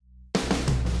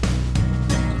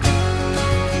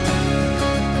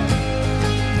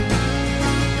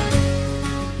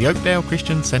the Oakdale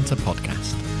Christian Centre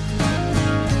podcast.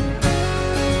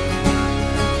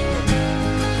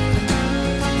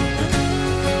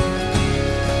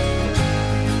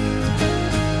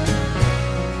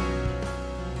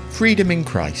 Freedom in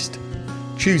Christ.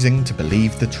 Choosing to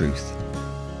believe the truth.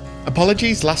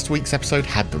 Apologies, last week's episode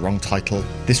had the wrong title.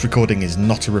 This recording is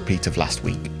not a repeat of last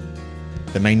week.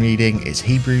 The main reading is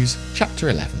Hebrews chapter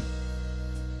 11.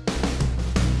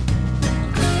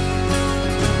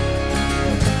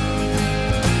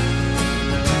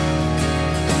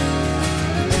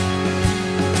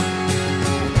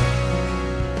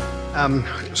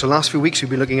 So last few weeks we've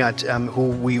been looking at who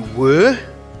we were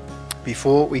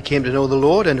before we came to know the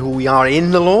Lord and who we are in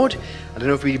the Lord. I don't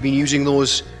know if we've been using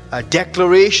those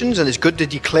declarations, and it's good to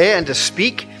declare and to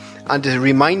speak and to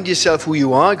remind yourself who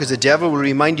you are, because the devil will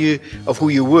remind you of who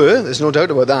you were. There's no doubt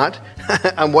about that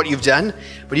and what you've done.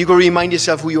 But you've got to remind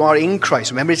yourself who you are in Christ.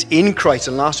 Remember, it's in Christ.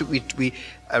 And last week we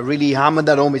really hammered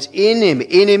that home. It's in Him,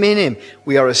 in Him, in Him.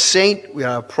 We are a saint. We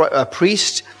are a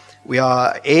priest. We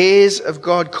are heirs of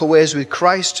God, co-heirs with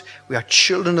Christ. We are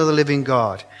children of the living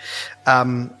God.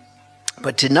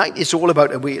 But tonight it's all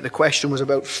about, the question was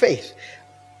about faith.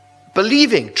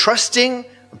 Believing, trusting,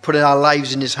 and putting our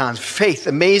lives in His hands. Faith,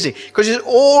 amazing. Because it's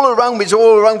all around. It's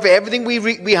all around. For everything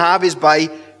we have is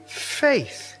by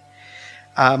faith.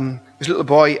 There was a little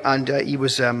boy, and he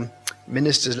was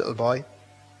minister's little boy.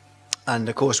 And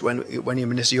of course, when you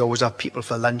minister, you always have people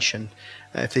for lunch, and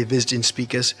if they're visiting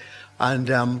speakers.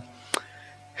 And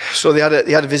so they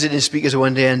had a visiting speakers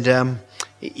one day, and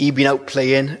he'd been out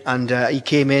playing, and he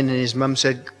came in, and his mum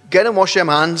said, "Get and wash them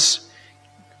hands."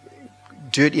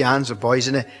 Dirty hands of boys,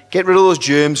 innit? Get rid of those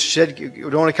germs. She said, "You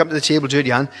don't want to come to the table dirty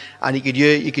hand." And you could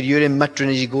hear him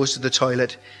muttering as he goes to the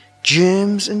toilet,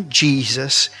 "Germs and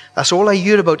Jesus. That's all I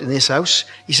hear about in this house."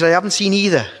 He said, "I haven't seen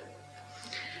either."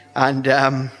 And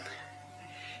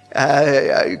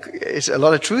it's a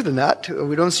lot of truth in that.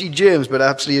 We don't see germs, but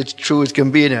absolutely it's true as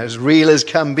can be, as real as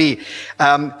can be.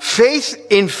 Faith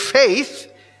in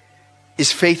faith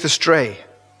is faith astray.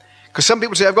 Because some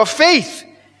people say, "I've got faith,"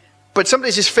 but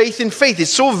sometimes it's faith in faith.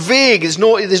 It's so vague. There's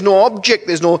no object.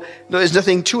 There's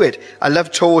nothing to it. I love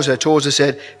Tozer. Tozer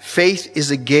said, "Faith is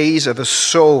the gaze of a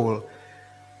soul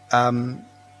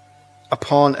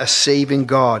upon a saving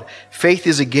God." Faith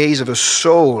is the gaze of a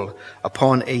soul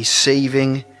upon a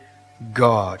saving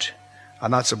God.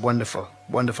 And that's a wonderful,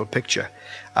 wonderful picture.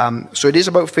 So it is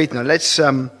about faith. Now let's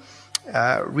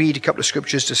read a couple of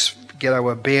scriptures to get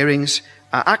our bearings.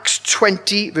 Acts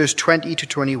 20, verse 20 to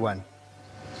 21.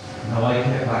 "Now I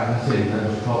kept back nothing that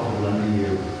was profitable unto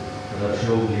you, but I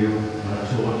showed you and I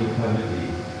taught you publicly,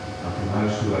 and from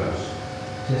house to house,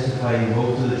 testifying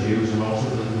both to the Jews and also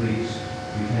to the Greeks,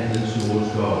 repentance towards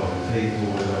God and faith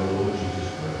towards our Lord Jesus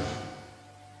Christ."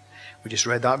 We just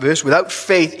read that verse. Without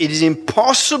faith, it is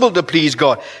impossible to please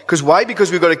God. Because why?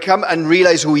 Because we've got to come and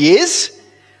realize who He is,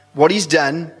 what He's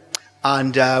done,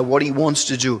 and what He wants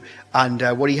to do, and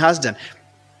what He has done.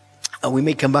 And we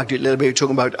may come back to it a little bit,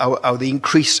 talking about how the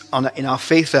increase in our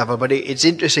faith level. But it's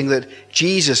interesting that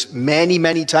Jesus, many,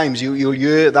 many times, you'll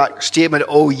hear that statement,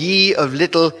 "O ye of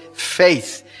little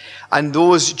faith." And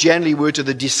those generally were to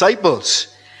the disciples.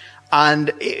 And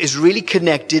it is really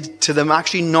connected to them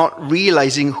actually not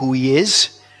realizing who He is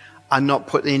and not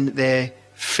putting their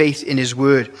faith in His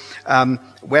word.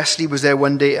 Wesley was there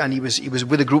one day, and he was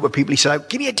with a group of people. He said,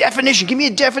 give me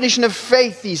a definition of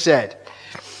faith," he said.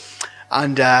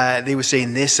 And they were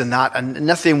saying this and that, and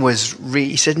nothing was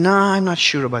he said, "No, I'm not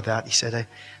sure about that." He said,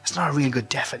 "That's not a real good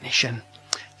definition."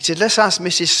 He said, "Let's ask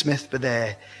Mrs. Smith, but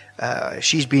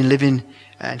she's been living,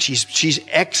 and she's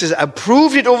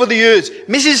approved it over the years.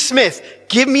 Mrs. Smith,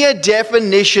 give me a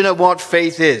definition of what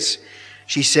faith is."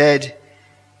 She said,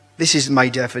 "This is my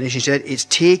definition." She said, "It's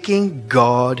taking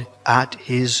God at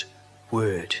His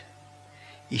word."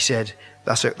 He said,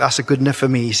 that's a good enough for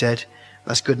me. He said,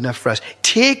 "That's good enough for us."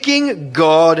 Taking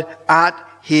God at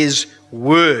His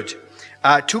word.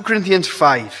 2 Corinthians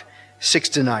 5, 6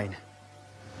 to 9.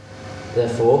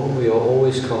 "Therefore, we are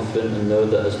always confident and know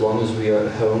that as long as we are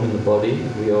at home in the body,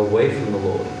 we are away from the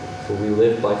Lord. For we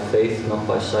live by faith, not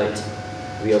by sight.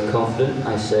 We are confident,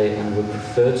 I say, and would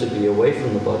prefer to be away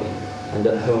from the body and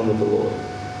at home with the Lord.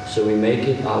 So we make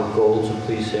it our goal to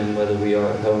please Him, whether we are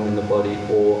at home in the body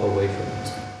or away from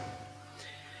it."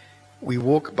 We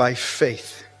walk by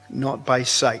faith, not by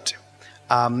sight.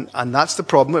 And that's the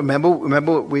problem. Remember,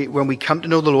 when we come to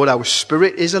know the Lord, our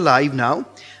spirit is alive now.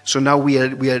 So now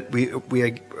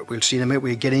we'll see in a minute,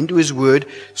 we get into His word,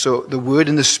 so the word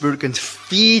and the Spirit can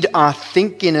feed our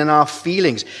thinking and our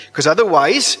feelings. Because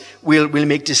otherwise, we'll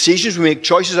make decisions, we make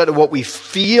choices out of what we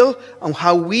feel and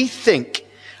how we think.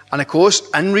 And of course,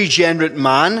 unregenerate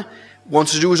man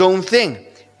wants to do his own thing.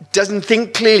 Doesn't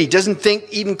think clearly, doesn't think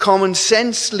even common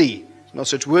sensely. Not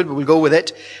such a word, but we'll go with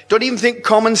it. Don't even think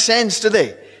common sense, do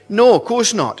they? No, of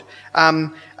course not.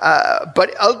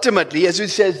 But ultimately, as it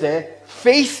says there,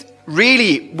 faith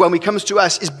really, when it comes to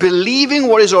us, is believing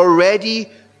what is already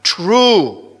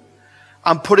true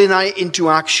and putting that into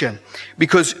action.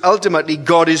 Because ultimately,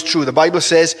 God is true. The Bible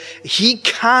says he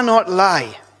cannot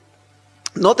lie.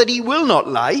 Not that he will not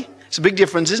lie. It's a big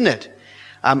difference, isn't it?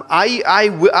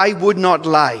 I would not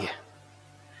lie,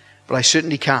 but I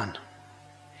certainly can.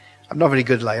 I'm not a very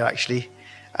good liar, actually.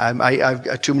 I've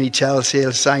got too many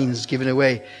telltale signs given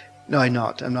away. No, I'm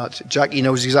not. Jackie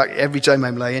knows exactly every time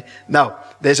I'm lying. Now,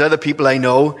 there's other people I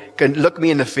know can look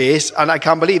me in the face, and I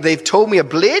can't believe they've told me a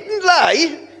blatant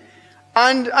lie.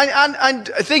 And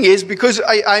the thing is, because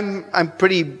I'm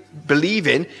pretty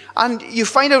believing, and you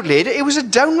find out later it was a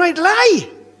downright lie.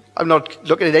 I'm not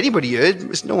looking at anybody here.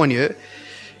 There's no one here.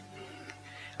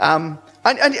 And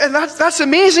that's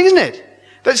amazing, isn't it?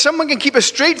 That someone can keep a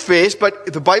straight face,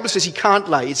 but the Bible says he can't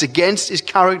lie. It's against his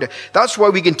character. That's why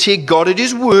we can take God at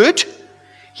his word.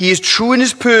 He is true in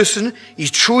his person. He's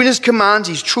true in his commands.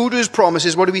 He's true to his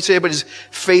promises. What did we say about his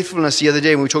faithfulness the other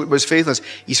day when we talked about his faithfulness?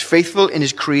 He's faithful in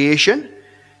his creation.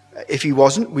 If he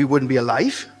wasn't, we wouldn't be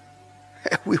alive.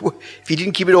 If he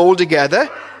didn't keep it all together,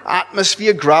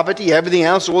 atmosphere, gravity, everything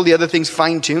else, all the other things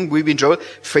fine-tuned, we'd be in trouble.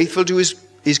 Faithful to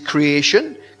his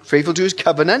creation, faithful to his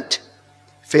covenant,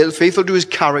 faithful to his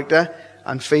character,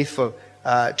 and faithful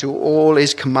to all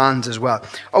his commands as well.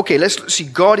 Okay, let's see.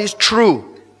 God is true.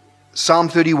 Psalm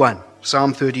 31.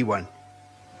 Psalm 31.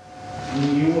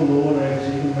 In you, O Lord, I have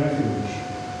taken refuge.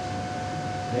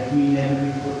 Let me never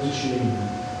be put to shame.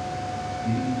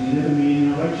 Deliver me in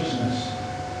your righteousness.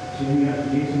 Turn your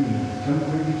face to me. Come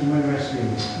quickly to my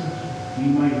rescue. Be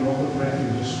my rock of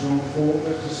refuge, a strong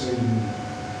fortress to save me.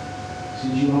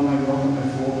 Since you are my rock and my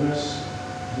fortress,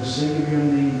 for the sake of your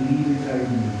name, lead and guide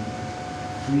me.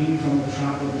 Free me from the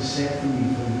trap that is set for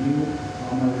me, for you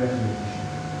are my refuge.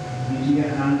 Into your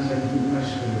hands I put my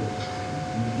spirit.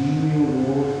 Redeem me,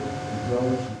 O Lord, and dwell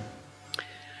with you.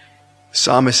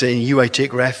 Psalmist saying, in you I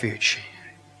take refuge.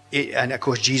 And of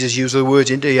course, Jesus used the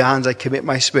words, into your hands I commit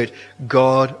my spirit.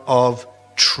 God of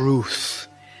truth.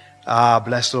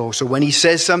 Bless the Lord. So when he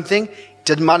says something, it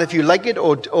doesn't matter if you like it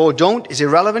or don't. It's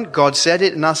irrelevant. God said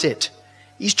it, and that's it.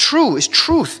 He's true. It's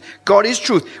truth. God is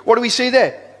truth. What do we say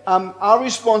there? Our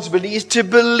responsibility is to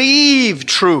believe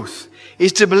truth.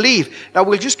 Is to believe. Now,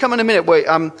 we'll just come in a minute,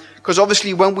 because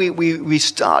obviously when we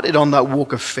started on that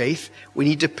walk of faith, we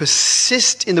need to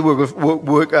persist in the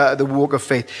walk of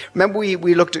faith. Remember,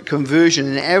 we looked at conversion,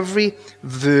 and every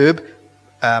verb,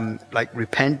 like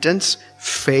repentance,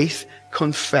 faith,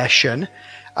 confession,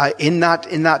 in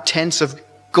that tense of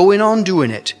going on doing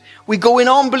it. We're going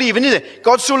on believing, isn't it?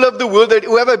 God so loved the world that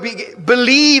whoever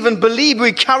believe,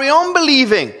 we carry on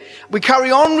believing. We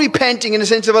carry on repenting in a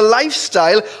sense of a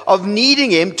lifestyle of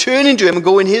needing him, turning to him and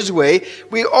going his way.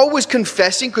 We're always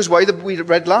confessing, because we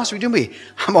read last week, didn't we?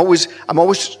 I'm always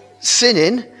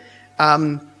sinning,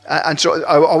 and so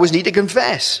I always need to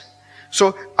confess.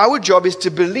 So our job is to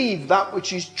believe that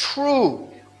which is true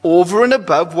over and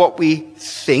above what we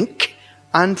think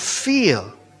and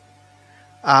feel.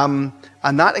 And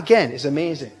that, again, is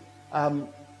amazing. Of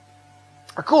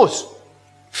course,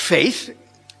 faith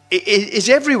is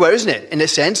everywhere, isn't it? In a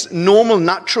sense, normal,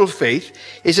 natural faith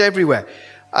is everywhere.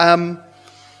 What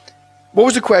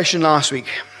was the question last week?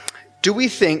 Do we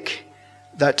think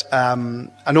that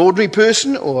an ordinary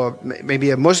person, or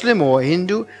maybe a Muslim or a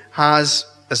Hindu, has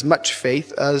as much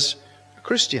faith as a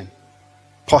Christian?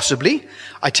 Possibly.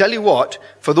 I tell you what,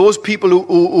 for those people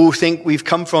who think we've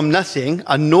come from nothing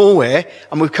and nowhere,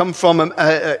 and we've come from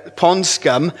pond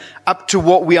scum up to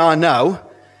what we are now,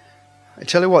 I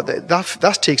tell you what,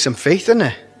 that takes some faith, doesn't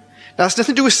it? That's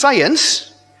nothing to do with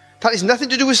science. That is nothing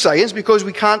to do with science, because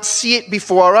we can't see it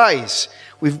before our eyes.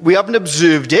 We haven't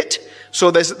observed it. So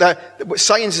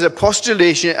science is a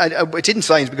postulation. It isn't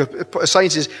science, because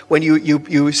science is when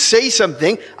you say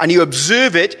something and you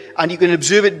observe it, and you can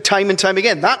observe it time and time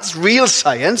again. That's real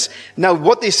science. Now,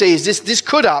 what they say is this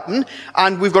could happen,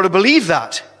 and we've got to believe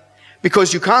that,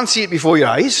 because you can't see it before your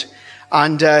eyes.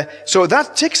 And so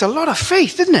that takes a lot of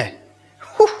faith, doesn't it?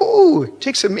 It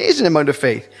takes an amazing amount of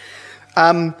faith.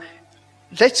 Of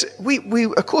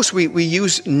course, we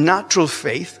use natural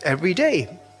faith every day.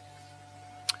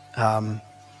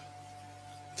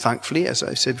 Thankfully, as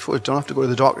I said before, I don't have to go to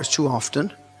the doctors too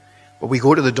often, but we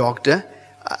go to the doctor.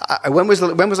 When was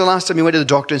the last time you went to the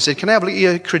doctor and said, "Can I have a look at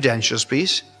your credentials,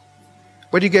 please?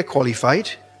 Where do you get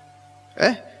qualified?"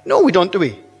 No, we don't, do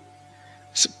we?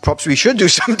 Perhaps we should do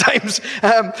sometimes.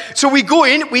 So we go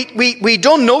in, we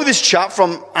don't know this chap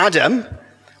from Adam.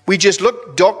 We just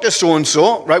look, Dr.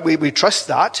 So-and-so, right? We trust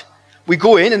that. We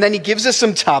go in and then he gives us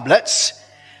some tablets,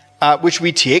 which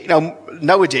we take. Now,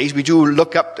 nowadays we do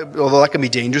look up, although that can be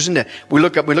dangerous, isn't it? We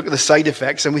look at the side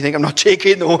effects and we think, I'm not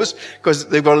taking those because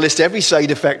they've got to list every side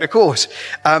effect, of course.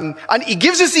 And he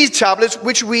gives us these tablets,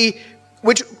 who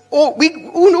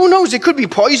knows? They could be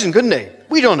poison, couldn't they?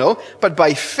 We don't know. But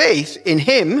by faith in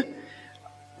him,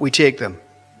 we take them.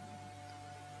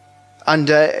 And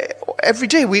every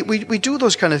day we do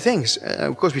those kind of things.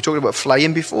 Of course, we talked about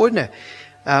flying before, didn't it?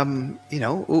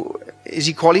 Is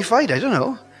he qualified? I don't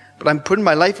know. But I'm putting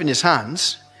my life in his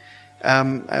hands.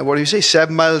 What do you say?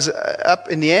 7 miles up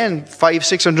in the air and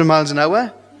 500-600 miles an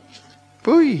hour?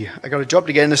 Boy, I got a job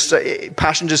to get in the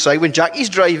passenger side when Jackie's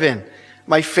driving.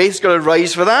 My faith's got to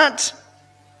rise for that.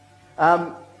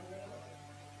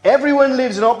 Everyone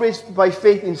lives and operates by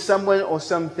faith in someone or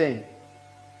something.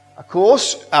 Of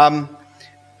course,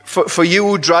 for you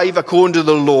who drive according to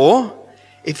the law,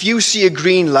 if you see a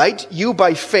green light, you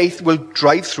by faith will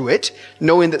drive through it,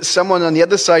 knowing that someone on the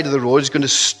other side of the road is going to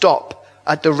stop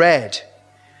at the red.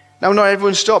 Now, not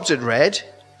everyone stops at red,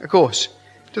 of course,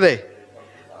 do they?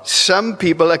 Some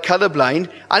people are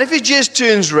colorblind, and if it just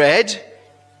turns red,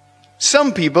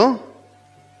 some people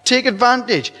take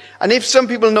advantage. And if some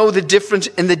people know the difference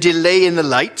in the delay in the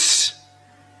lights,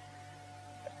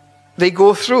 they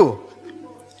go through.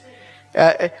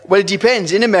 Well, it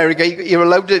depends. In America, you're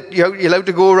allowed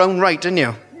to go around right, aren't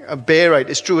you? A bare right.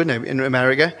 It's true, isn't it, in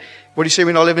America? What do you say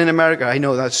we're not living in America? I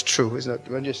know that's true, isn't it?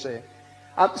 I'm just saying.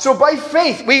 So by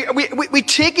faith, we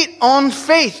take it on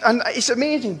faith, and it's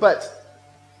amazing. But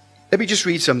let me just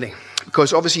read something,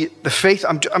 because obviously the faith,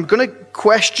 I'm going to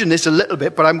question this a little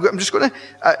bit, but I'm just going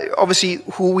to, obviously,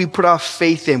 who we put our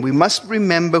faith in. We must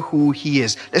remember who he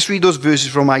is. Let's read those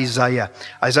verses from Isaiah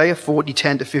 40,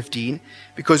 10 to 15,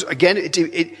 because again,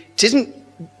 it isn't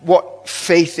what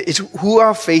faith is, who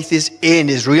our faith is in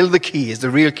is the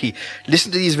real key.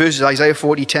 Listen to these verses, Isaiah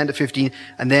 40, 10 to 15,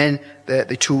 and then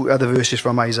the two other verses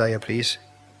from Isaiah, please,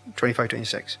 25,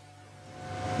 26.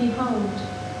 Behold,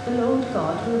 the Lord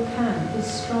God will come with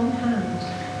strong hand,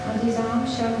 and his arm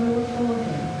shall rule for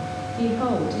him.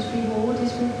 Behold, his reward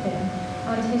is with him,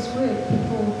 and his work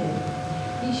before him.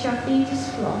 He shall feed his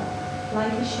flock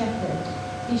like a shepherd.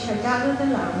 He shall gather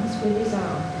the lambs with his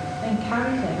arm, and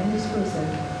carry them in his bosom,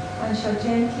 and shall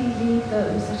gently lead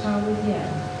those that are with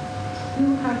young.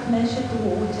 Who hath measured the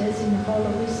waters in the hollow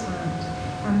of his hand,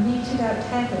 and meted out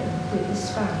heaven with the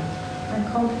span, and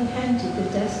comprehended the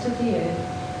dust of the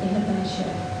earth in a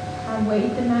measure, and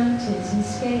weighed the mountains in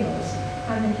scales,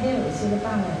 and the hills in a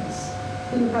balance,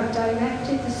 who have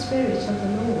directed the Spirit of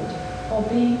the Lord, or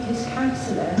being his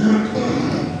counsellor, and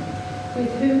taught him,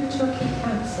 with whom took he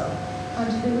counsel,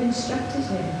 and who instructed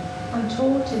him, and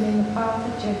taught him in the path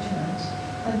of judgment,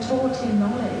 and taught him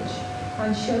knowledge,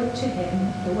 and showed to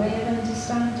him the way of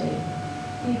understanding.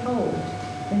 Behold,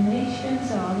 the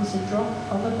nations are as a drop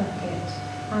of a bucket,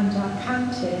 and are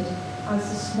counted as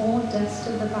the small dust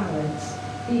of the balance.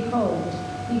 Behold,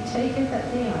 he taketh up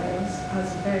the isles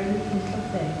as a very little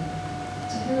thing.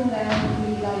 To whom then will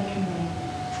ye liken me,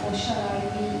 or shall I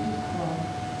be equal,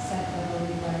 saith the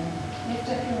Holy One? Lift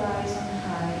up your eyes on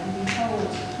high, and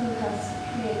behold, who hath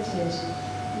created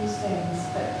these things,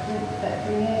 that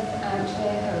bringeth out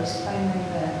their host by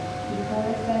number. He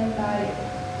calleth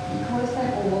them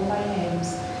all by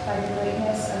names, by the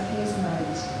greatness of his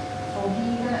might. For he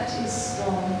that is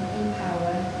strong in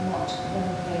power, not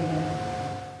one faileth.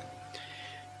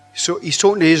 So he's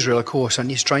talking to Israel, of course, and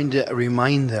he's trying to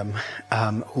remind them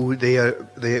who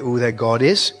who their God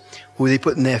is, who they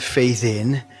put in their faith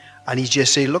in, and he's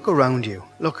just saying, look around you.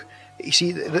 Look, you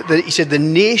see, he said, the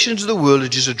nations of the world are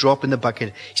just a drop in the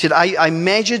bucket. He said, I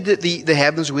measured the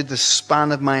heavens with the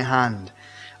span of my hand.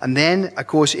 And then, of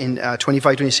course, in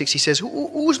 25, 26, he says,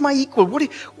 who's my equal? Why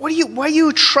are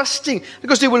you trusting?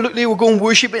 Because they were going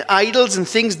worshiping idols and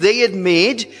things they had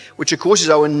made, which, of course, is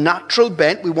our natural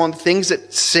bent. We want things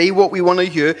that say what we want to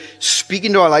hear, speak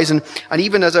into our lives. And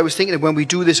even as I was thinking, when we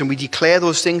do this and we declare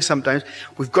those things sometimes,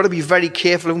 we've got to be very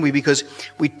careful, haven't we? Because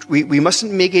we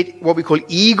mustn't make it what we call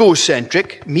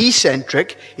egocentric,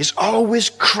 me-centric. It's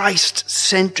always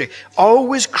Christ-centric,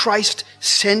 always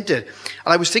Christ-centered.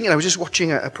 And I was thinking, I was just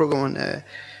watching a program on, it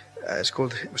was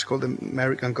called the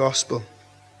American Gospel.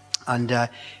 And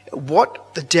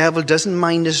what the devil doesn't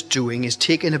mind us doing is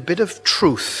taking a bit of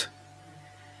truth.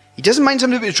 He doesn't mind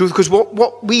something a bit of truth, because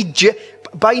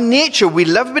by nature, we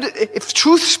love a bit if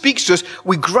truth speaks to us,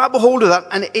 we grab a hold of that,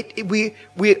 and we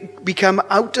become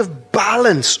out of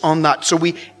balance on that. So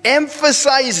we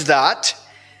emphasize that,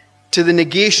 to the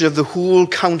negation of the whole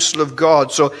counsel of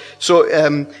God. So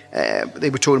they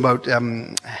were talking about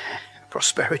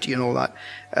prosperity and all that,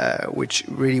 which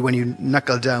really, when you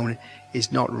knuckle down,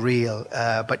 is not real.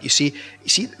 But you see,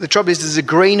 the trouble is there's a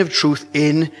grain of truth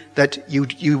in that you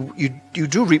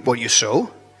do reap what you sow.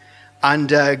 And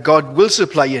God will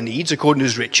supply your needs according to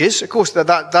his riches. Of course,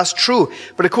 that's true.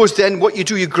 But of course, then what you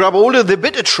do, you grab hold of the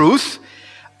bit of truth,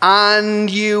 and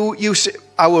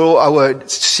our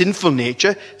sinful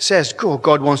nature says,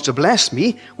 God wants to bless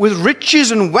me with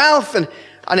riches and wealth. And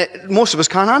most of us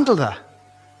can't handle that.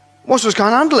 Most of us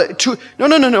can't handle it.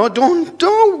 No, don't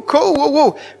go,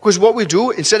 whoa. Because what we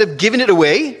do, instead of giving it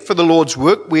away for the Lord's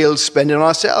work, we'll spend it on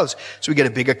ourselves. So we get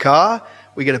a bigger car,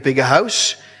 we get a bigger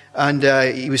house. And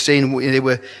he was saying they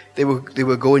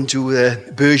were going to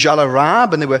Burj Al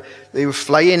Arab, and they were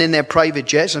flying in their private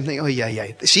jets. I'm thinking, oh yeah.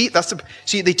 See,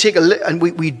 they take and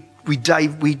we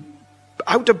dive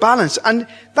out of balance, and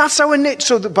that's our net.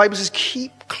 So the Bible says,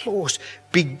 keep close,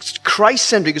 be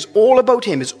Christ-centric. It's all about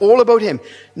him. It's all about him.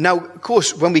 Now, of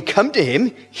course, when we come to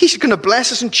him, he's going to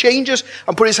bless us and change us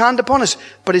and put his hand upon us.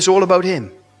 But it's all about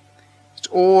him. It's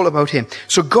all about him.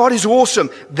 So God is awesome.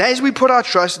 There we put our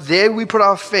trust. There we put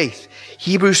our faith.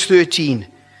 Hebrews 13,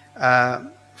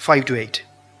 5-8.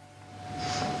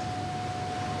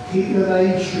 Keep your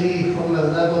eyes free from the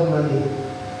love of money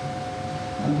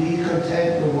and be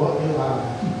content with what you have.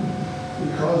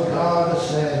 Because God has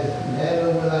said,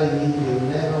 never will I leave you,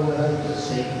 never will I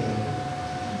forsake you.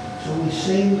 So we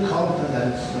sing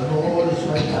confidence, the Lord is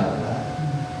my helper.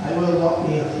 I will not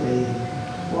be afraid.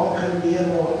 What can mere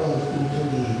mortals do to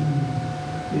me?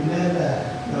 Remember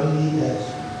your leaders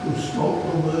who spoke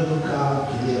the word of God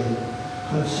to you.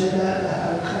 Consider the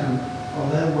outcome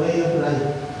of their way of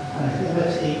life and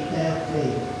imitate their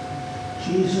faith.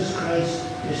 Jesus Christ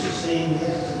is the same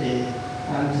yesterday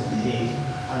and today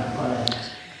and forever.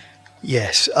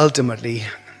 Yes, ultimately,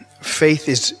 faith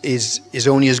is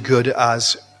only as good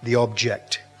as the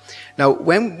object. Now,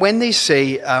 when they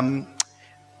say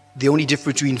the only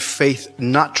difference between faith,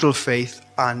 natural faith,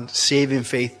 and saving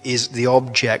faith is the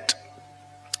object,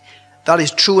 that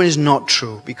is true and is not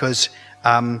true, because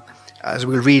as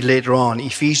we'll read later on,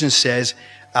 Ephesians says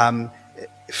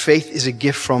faith is a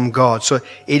gift from God. So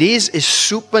it is a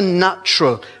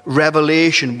supernatural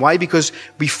revelation. Why? Because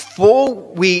before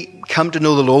we come to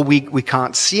know the Lord, we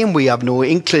can't see him. We have no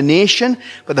inclination.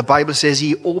 But the Bible says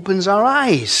he opens our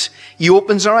eyes. He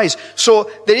opens our eyes.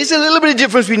 So there is a little bit of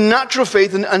difference between natural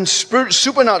faith and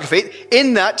supernatural faith,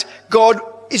 in that God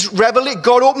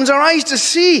opens our eyes to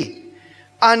see.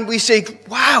 And we say,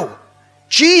 wow,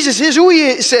 Jesus is who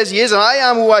he says he is, and I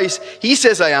am who he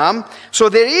says I am. So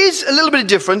there is a little bit of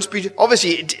difference.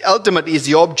 Obviously, it ultimately is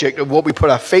the object of what we put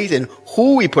our faith in,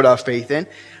 who we put our faith in.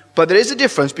 But there is a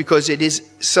difference because it is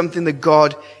something that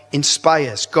God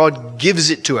inspires. God gives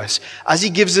it to us. As he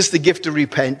gives us the gift of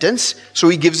repentance, so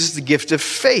he gives us the gift of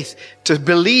faith, to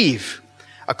believe.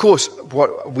 Of course,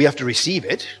 we have to receive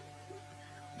it.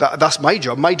 That's my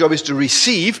job. My job is to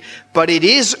receive, but it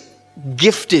is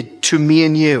gifted to me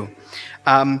and you.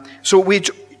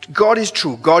 God is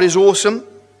true. God is awesome.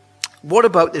 What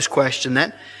about this question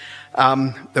then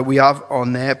that we have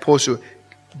on there? Paul, so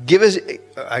give us.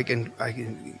 I can.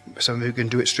 Some of you can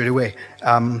do it straight away.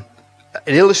 An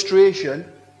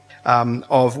illustration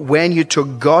of when you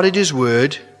took God at his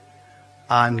word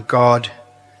and God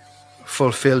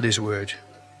fulfilled his word.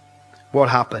 What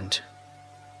happened?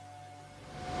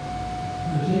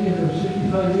 I was thinking it was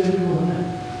 65 years ago, wasn't it?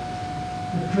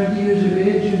 At 20 years of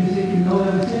age, and you think you know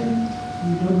everything,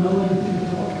 you don't know anything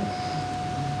at all.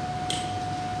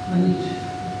 And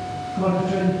God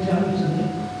was trying to tell me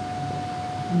something.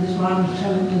 And this man was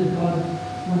telling me that God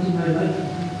wanted my life.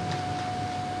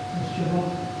 Let's jump up.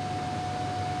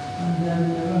 And then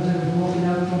as I was walking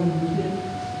out from the meeting,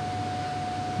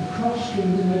 the cross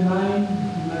came to my mind,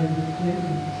 I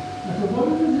thought, what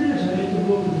was this? I had to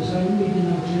go to the sign meeting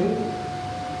now too.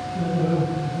 I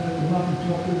went back and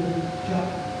talked to the chap.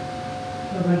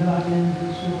 So I went back in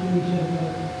and spoke to him. He said, I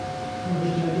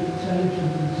was trying to tell you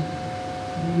something.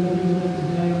 And he looked at the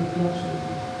day on the cross.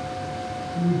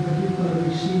 You've got to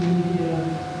receive me here.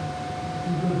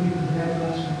 You've got to be prepared to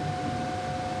ask him.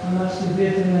 And that's the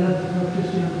great thing I love about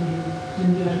Christianity. It's in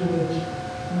just words.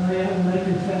 And I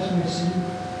confess my sin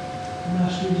and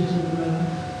ask Jesus into my life.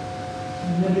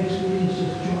 I've never experienced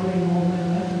just joy in all my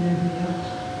life and everything else.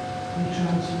 They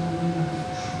transform my life.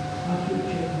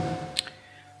 Absolutely change.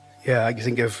 Yeah, I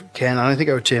think of Ken and I think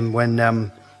of Tim when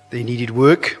they needed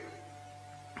work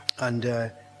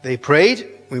and they prayed.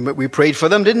 We prayed for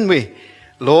them, didn't we?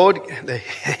 Lord,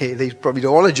 they probably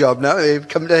don't want a job now. They've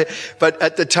come to, but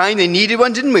at the time they needed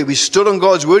one, didn't we? We stood on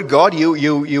God's word. God,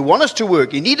 you want us to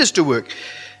work. You need us to work.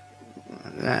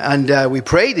 And we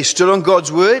prayed. They stood on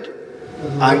God's word.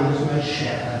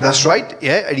 That's right.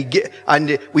 Yeah.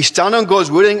 And we stand on God's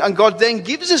word, and God then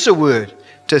gives us a word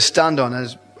to stand on.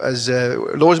 As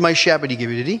Lord is my shepherd, he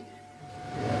gave you, did he?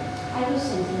 I was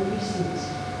something recent.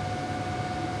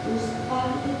 It was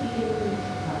about the beginning of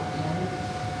lockdown.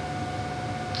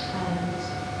 And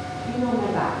you know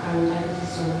my background, I was a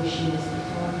sewing machinist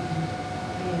before I became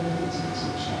a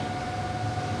teacher.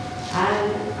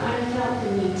 And I felt the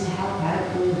need to help out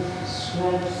with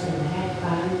scrubs and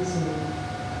headbands and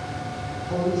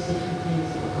all these different things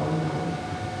that were going on.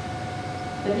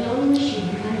 But the only machine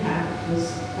I had was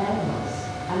Bellows.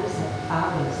 I was a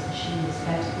fabulous machine, it's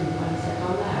better than the ones I've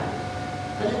gone out.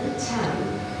 But at the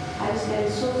time, I was getting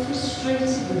so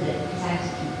frustrated with it because I had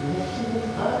to keep lifting the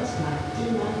foot and I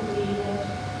didn't want to wheel it.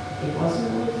 It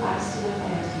wasn't going fast enough,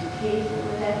 I had to be careful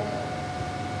with it.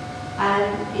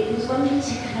 And it was one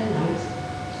particular night,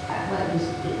 well, it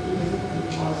was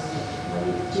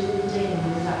when during the day when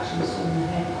I was actually sewing the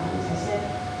headbands, I said,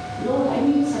 Lord, I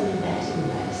need something better than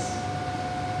this.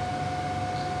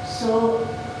 So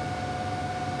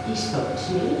he spoke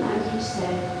to me and he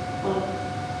said, well,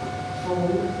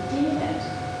 phone David.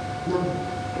 No.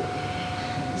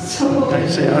 So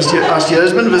ask your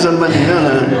husband for some money. No.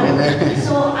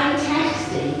 So I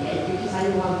texted him, because I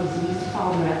know he's a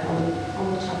farmer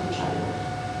on the top of China.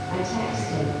 I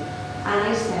texted him and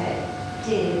I said,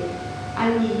 Dave,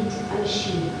 I need a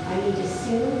machine. I need a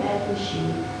single bed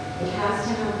machine. It has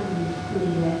to have a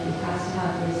wheeler, it has to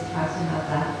have this, it has to have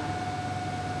that.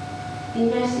 He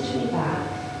messaged me back,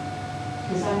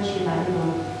 because I was relying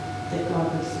on that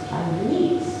God would supply my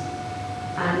needs.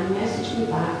 And he messaged me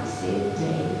back the same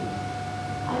day,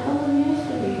 I got the news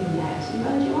for you yet, he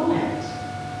went, you on it?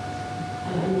 I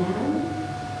went,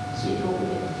 now? So you don't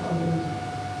get the phone.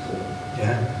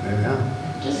 Yeah, there we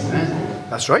are. Just Amen.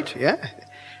 That's right, yeah.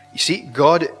 You see,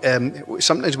 God,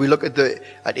 sometimes we look at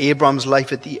Abraham's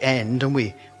life at the end, don't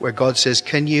we? Where God says,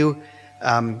 can you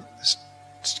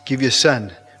give your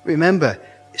son? Remember,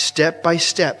 step by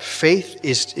step, faith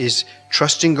is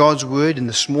trusting God's word in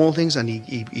the small things, and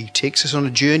he takes us on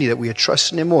a journey that we are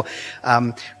trusting him more.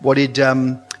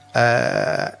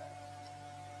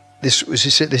 This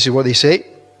is what they say.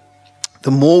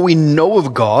 The more we know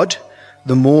of God,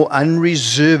 the more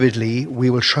unreservedly we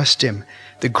will trust him.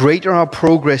 The greater our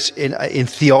progress in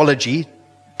theology,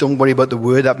 don't worry about the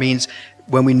word, that means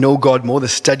when we know God more, the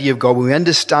study of God, when we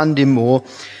understand him more,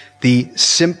 the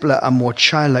simpler and more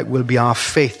childlike will be our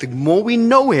faith. The more we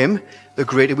know him, the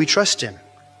greater we trust him.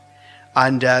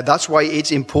 And that's why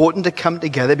it's important to come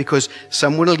together, because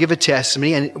someone will give a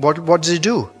testimony, and what does it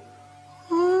do?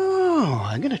 Oh,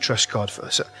 I'm going to trust God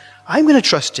first. I'm going to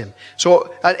trust him.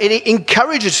 So it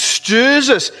encourages, stirs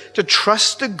us to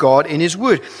trust the God in his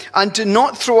word and to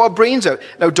not throw our brains out.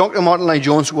 Now, Dr. Martin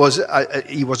Lloyd-Jones was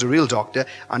a real doctor,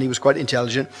 and he was quite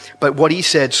intelligent. But what he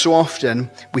said so often,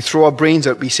 we throw our brains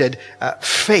out. He said,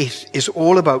 faith is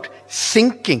all about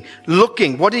thinking,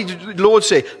 looking. What did the Lord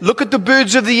say? Look at the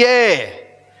birds of the air.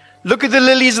 Look at the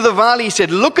lilies of the valley. He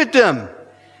said, look at them.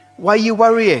 Why are you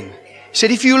worrying? He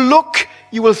said, if you look,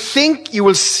 you will think, you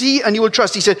will see, and you will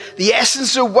trust. He said, the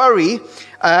essence of worry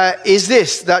is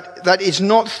this, that is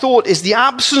not thought, is the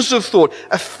absence of thought,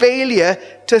 a failure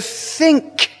to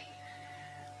think.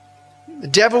 The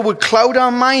devil would cloud our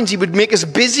minds. He would make us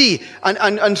busy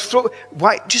and throw.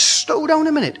 Why? Just slow down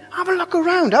a minute. Have a look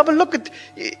around. Have a look at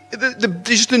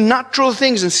just the natural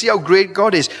things and see how great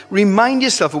God is. Remind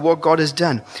yourself of what God has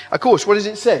done. Of course, what does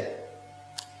it say?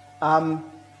 How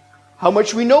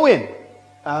much we know him.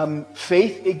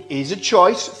 Faith is a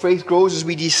choice. Faith grows as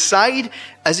we decide,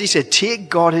 as he said, take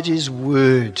God at his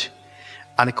word.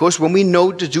 And of course, when we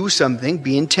know to do something,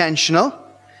 be intentional.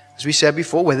 As we said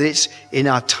before, whether it's in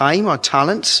our time, our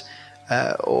talents,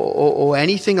 or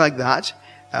anything like that,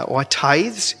 or our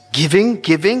tithes, giving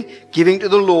to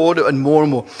the Lord, and more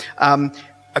and more.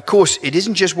 Of course, it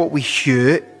isn't just what we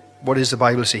hear. What does the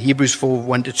Bible say? Hebrews 4,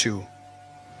 1-2.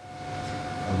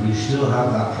 And we still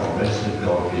have that promise that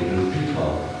God gave to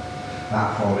people.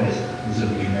 That promise is that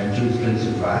we can enter his place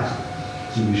of rest,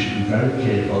 so we should be very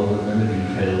careful that none of you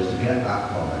fails to get that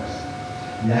promise.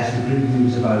 Yes, the good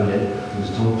news about it was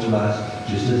told to us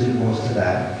just as it was to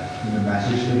them, and the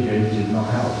message they heard did not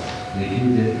help. They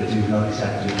heard it, but did not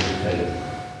accept it with faith.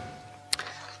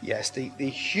 Yes, they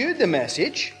heard the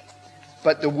message,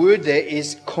 but the word there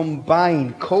is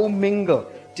combine, commingle.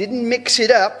 Didn't mix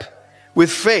it up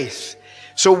with faith.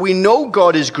 So we know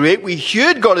God is great, we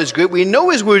heard God is great, we know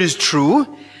his word is true,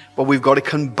 but we've got to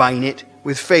combine it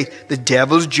with faith. The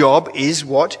devil's job is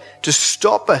what? To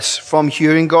stop us from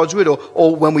hearing God's word,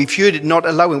 or when we've heard it, not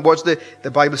allowing. What's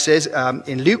the Bible says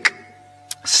in Luke?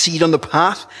 Seed on the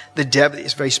path. The devil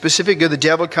is very specific. The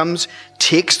devil comes,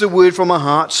 takes the word from our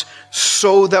hearts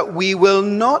so that we will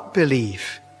not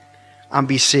believe and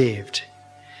be saved.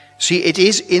 See, it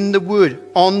is in the word,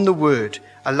 on the word,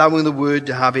 allowing the word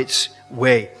to have its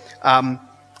way.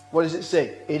 What does it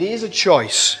say? It is a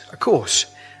choice, of course,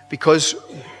 because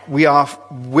we are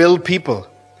will people.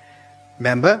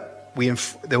 Remember,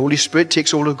 the Holy Spirit takes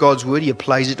hold of God's word. He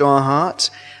applies it to our hearts.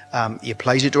 He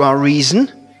applies it to our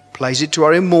reason. Applies it to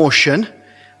our emotion.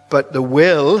 But the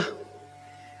will,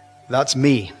 that's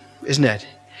me, isn't it?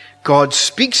 God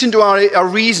speaks into our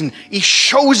reason. He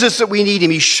shows us that we need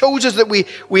him. He shows us that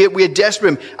we're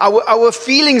desperate. Our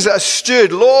feelings are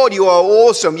stirred. Lord, you are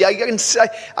awesome. Yeah,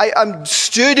 I'm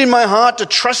stirred in my heart to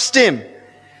trust him.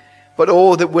 But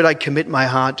oh, that would I commit my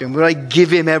heart to him? Would I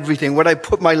give him everything? Would I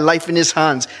put my life in his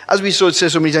hands? As we said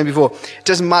so many times before, it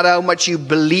doesn't matter how much you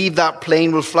believe that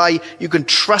plane will fly. You can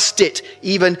trust it,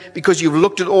 even because you've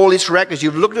looked at all its records.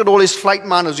 You've looked at all his flight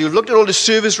manuals. You've looked at all his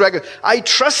service records. I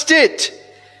trust it.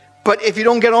 But if you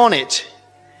don't get on it,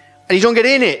 and you don't get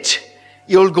in it,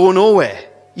 you'll go nowhere.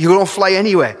 You don't fly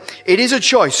anywhere. It is a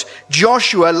choice.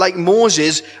 Joshua, like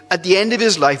Moses, at the end of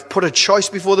his life, put a choice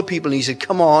before the people. And he said,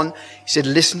 come on. He said,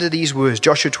 listen to these words.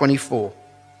 Joshua 24.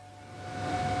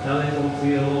 Now therefore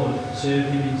fear the Lord, serve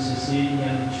him in sincerity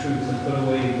and in truth, and put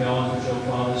away the gods which your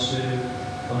fathers served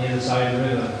on the other side of the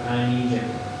river and in Egypt.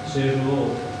 Serve the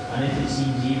Lord. And if it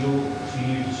seems evil to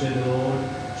you to serve the Lord,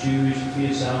 choose for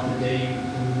yourself the day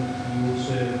whom you will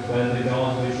serve, whether the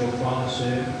gods which your fathers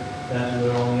served, that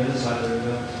were on the other side of the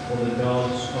river, or the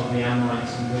gods of the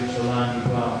Amorites in which the land you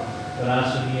dwell. But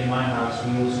as for me and my house,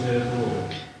 we will serve the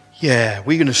Lord. Yeah,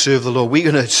 we're going to serve the Lord. We're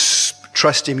going to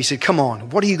trust him. He said, come on,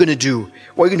 what are you going to do?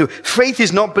 What are you going to do? Faith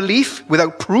is not belief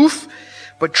without proof,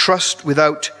 but trust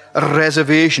without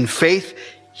reservation. Faith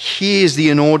hears the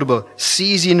inaudible,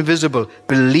 sees the invisible,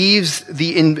 believes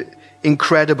the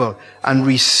incredible, and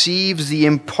receives the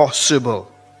impossible.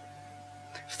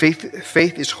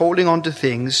 Faith is holding on to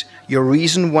things your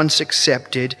reason once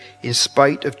accepted in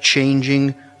spite of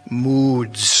changing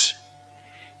moods.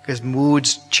 Because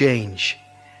moods change,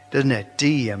 doesn't it?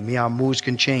 Dear me, our moods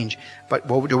can change. But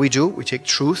what do? We take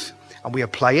truth and we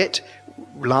apply it.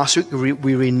 Last week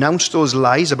we renounced those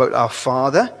lies about our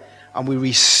Father, and we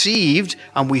received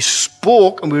and we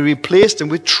spoke and we replaced them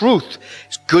with truth.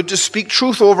 It's good to speak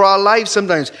truth over our lives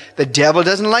sometimes. The devil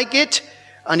doesn't like it.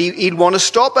 And he'd want to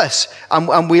stop us.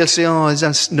 And we'll say,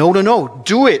 no.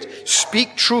 Do it.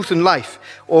 Speak truth in life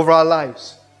over our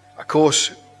lives. Of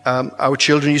course, our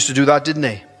children used to do that, didn't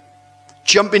they?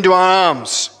 Jump into our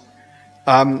arms.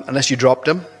 Unless you dropped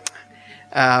them.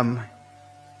 I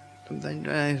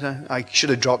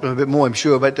should have dropped them a bit more, I'm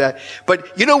sure. But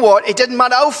you know what? It didn't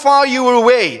matter how far you were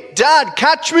away. Dad,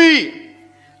 catch me.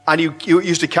 And you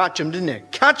used to catch them, didn't you?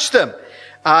 Catch them.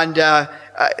 And the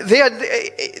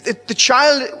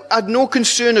child had no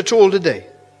concern at all, did they?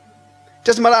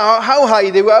 Doesn't matter how high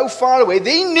they were, how far away.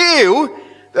 They knew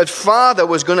that Father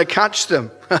was going to catch them.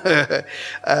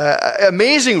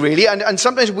 Amazing, really. And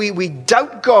sometimes we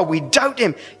doubt God. We doubt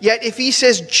him. Yet if he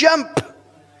says jump,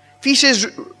 if he says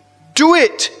do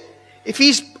it, if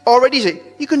he's already said,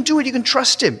 you can do it, you can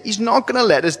trust him. He's not going to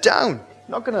let us down.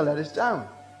 Not going to let us down.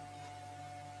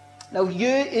 Now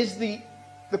here is the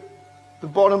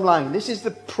bottom line. This is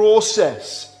the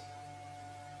process.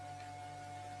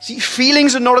 See,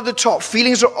 feelings are not at the top.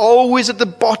 Feelings are always at the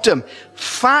bottom.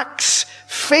 Facts,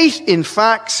 faith in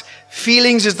facts,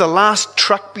 feelings is the last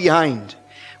truck behind.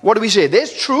 What do we say?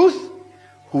 There's truth,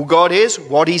 who God is,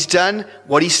 what he's done,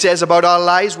 what he says about our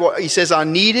lives, what he says our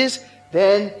need is.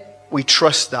 Then we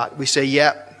trust that. We say,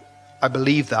 yeah, I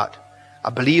believe that. I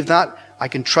believe that. I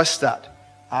can trust that.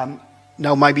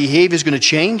 Now my behavior is going to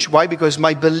change. Why? Because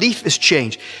my belief has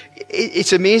changed.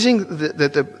 It's amazing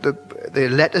that the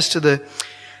letters to the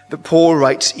Paul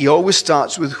writes, he always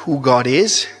starts with who God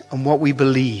is and what we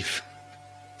believe.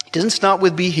 It doesn't start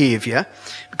with behavior,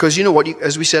 because you know what,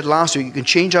 as we said last week, you can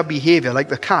change our behavior like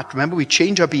the cat. Remember, we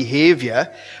change our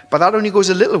behavior, but that only goes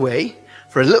a little way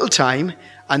for a little time,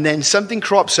 and then something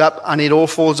crops up and it all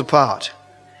falls apart.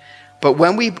 But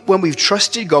when we've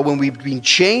trusted God, when we've been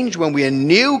changed, when we are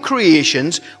new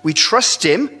creations, we trust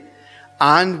him,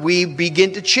 and we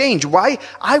begin to change. Why?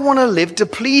 I want to live to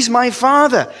please my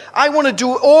Father. I want to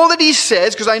do all that he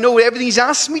says, because I know everything he's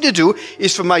asked me to do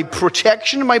is for my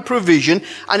protection and my provision,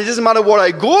 and it doesn't matter what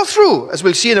I go through. As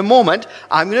we'll see in a moment,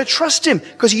 I'm going to trust him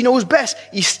because he knows best.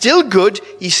 He's still good.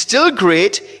 He's still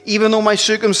great, even though my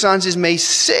circumstances may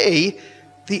say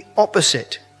the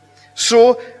opposite.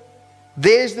 So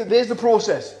there's the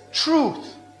process.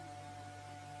 Truth,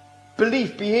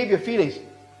 belief, behavior, feelings.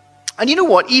 And you know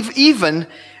what? Even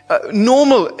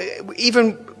normal,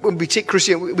 even when we take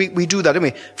Christianity, we do that, don't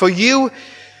we?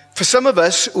 For some of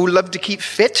us who love to keep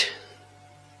fit,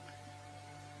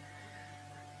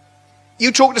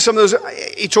 you talk to some of those,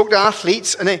 you talk to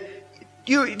athletes, and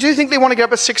do you think they want to get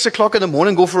up at 6 o'clock in the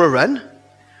morning and go for a run?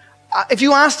 If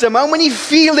you ask them how many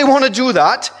feel they want to do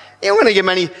that, they don't want to get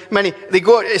many. They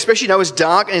go, especially now it's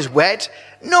dark and it's wet.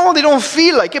 No, they don't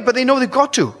feel like it, but they know they've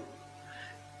got to.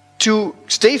 To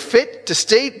stay fit,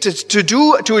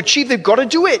 to achieve, they've got to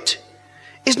do it.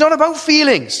 It's not about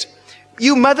feelings.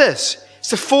 You mothers,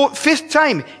 it's the fifth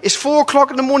time. It's 4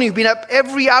 o'clock in the morning. You've been up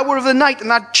every hour of the night,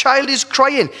 and that child is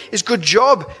crying. It's good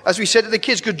job, as we said to the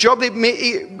kids, good job.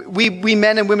 We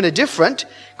men and women are different,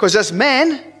 because as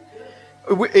men,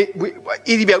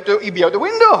 he'd be out the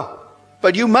window.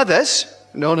 But you mothers,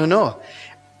 no.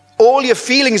 All your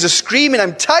feelings are screaming,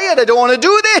 I'm tired, I don't want to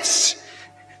do this.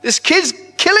 This kid's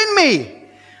killing me.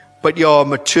 But your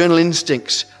maternal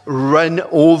instincts run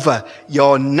over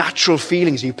your natural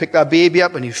feelings. You pick that baby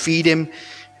up and you feed him,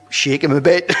 shake him a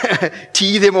bit,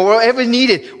 teeth him, or whatever is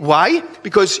needed. Why?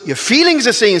 Because your feelings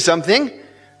are saying something,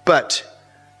 but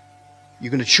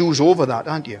you're going to choose over that,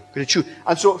 aren't you? You're going to choose.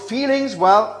 And so feelings,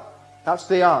 well, that's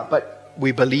they are. But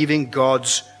we believe in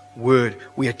God's word.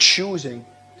 We are choosing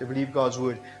to believe God's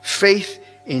word. Faith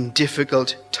in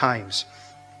difficult times.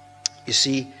 You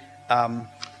see,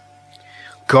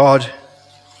 God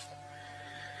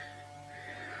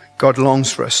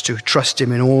longs for us to trust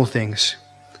him in all things.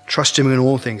 Trust him in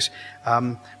all things.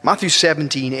 Matthew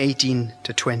 17, 18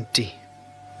 to 20.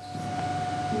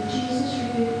 When Jesus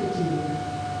rebuked the demon,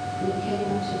 it came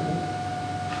unto him,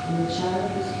 and the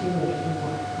child was cured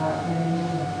from that very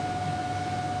hour.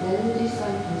 Then the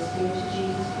disciples came to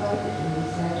Jesus privately and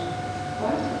said,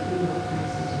 Why have we not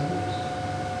cast it out?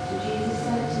 So Jesus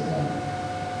said to them,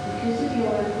 Because of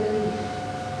your unbelief.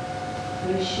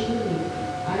 Very surely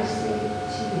I say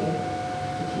to you,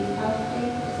 if you have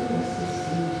faith as a mustard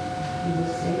seed, you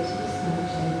will say to this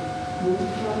mountain, Move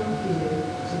from here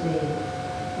to there,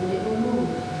 and it will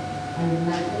move, and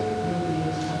nothing will be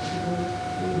impossible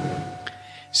for you.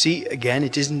 See, again,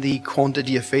 it isn't the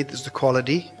quantity of faith, it's the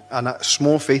quality, and a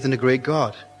small faith in a great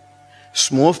God.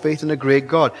 Small faith in a great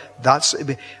God. But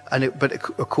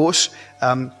of course,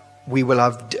 we will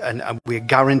have, and we're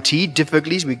guaranteed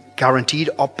difficulties, we're guaranteed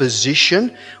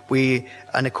opposition.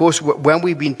 And of course, when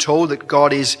we've been told that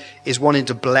God is wanting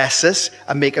to bless us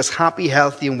and make us happy,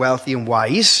 healthy, and wealthy and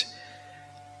wise,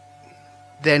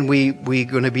 then we're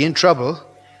going to be in trouble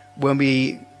when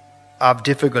we have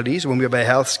difficulties, when we have a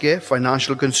health scare,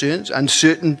 financial concerns, and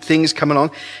certain things come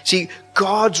along. See,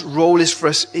 God's role is for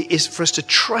us to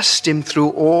trust him through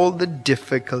all the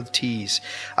difficulties.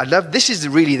 This is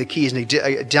really the key, isn't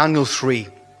it? Daniel 3.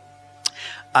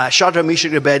 Shadrach, Meshach,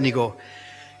 and Abednego.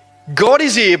 God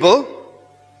is able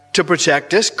to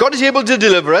protect us. God is able to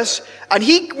deliver us. And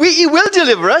he will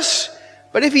deliver us.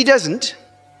 But if he doesn't,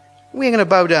 we ain't going to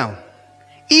bow down.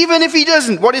 Even if he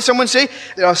doesn't, what did someone say?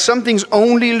 There are some things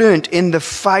only learnt in the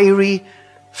fiery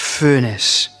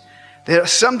furnace. There are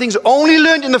some things only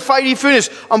learnt in the fiery furnace.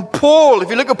 And Paul, if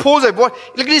you look at Paul's life, look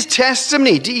at his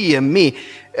testimony. Dear me.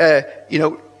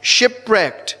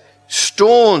 Shipwrecked,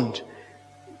 stoned,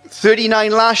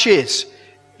 39 lashes,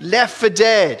 left for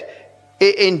dead,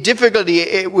 in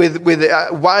difficulty with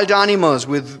wild animals,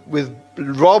 with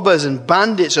robbers and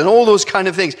bandits and all those kind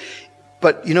of things.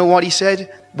 But you know what he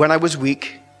said? When I was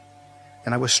weak,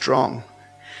 and I was strong.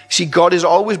 See, God is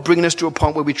always bringing us to a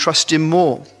point where we trust him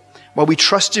more. While we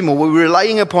trust him more, we're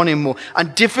relying upon him more.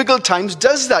 And difficult times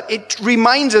does that. It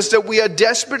reminds us that we are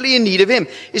desperately in need of him.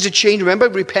 It's a change. Remember,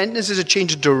 repentance is a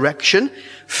change of direction.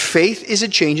 Faith is a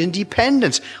change in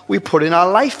dependence. We put in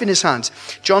our life in his hands.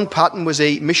 John Patton was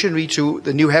a missionary to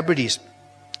the New Hebrides,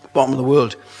 bottom of the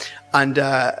world. And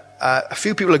a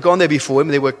few people had gone there before him.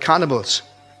 They were cannibals.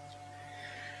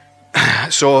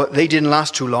 So they didn't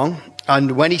last too long.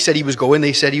 And when he said he was going,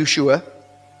 they said, are you sure?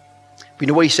 But you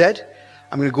know what he said?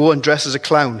 I'm going to go and dress as a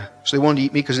clown. So they won't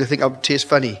eat me because they think I'll taste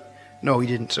funny. No, he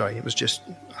didn't. Sorry, it was just,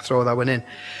 I throw that one in.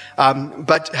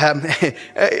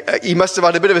 He must have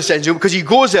had a bit of a sense of, because he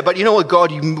goes there, but you know what, God,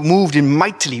 he moved in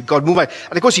mightily. God moved mightily.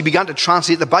 And of course, he began to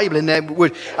translate the Bible in their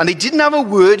word. And they didn't have a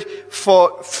word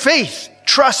for faith,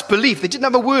 trust, belief. They didn't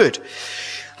have a word.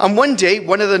 And one day,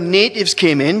 one of the natives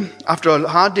came in after a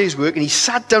hard day's work, and he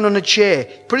sat down on a chair.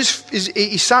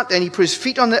 He sat there and he put his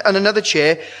feet on another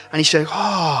chair, and he said,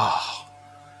 "Oh,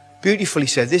 beautiful," he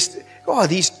said,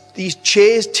 these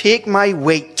chairs take my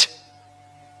weight.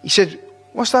 He said,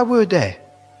 "What's that word there?"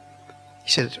 He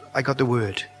said, "I got the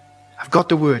word. I've got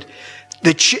the word.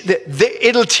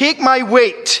 It'll take my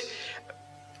weight.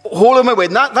 All of my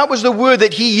weight." And that was the word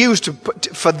that he used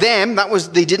for them.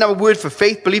 They didn't have a word for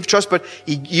faith, belief, trust, but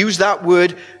he used that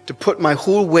word to put my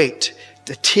whole weight.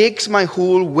 That takes my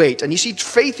whole weight. And you see,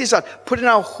 faith is that, putting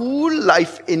our whole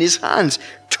life in his hands,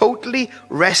 totally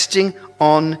resting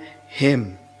on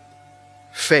him.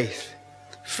 Faith.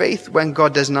 Faith when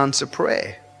God doesn't answer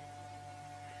prayer.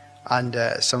 And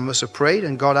some of us have prayed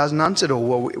and God hasn't answered.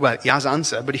 Well, he has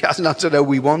answered, but he hasn't answered how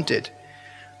we wanted.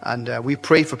 And we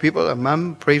prayed for people. A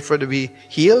mum prayed for her to be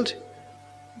healed,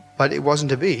 but it wasn't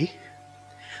to be.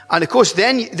 And of course,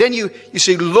 then you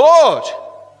say, "Lord."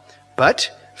 But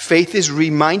faith is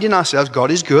reminding ourselves, God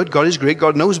is good, God is great,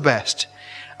 God knows best.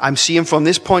 I'm seeing from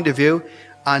this point of view,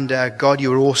 and God,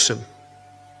 you're awesome.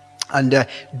 And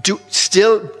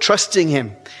still trusting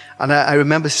him. And I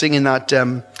remember singing that,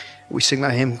 we sing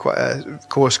that hymn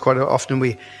chorus quite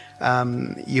often.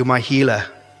 "You're my healer.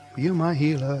 You're my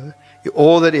healer. You're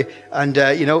all that is." And,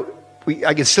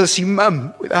 I can still see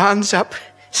Mum with her hands up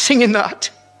singing that.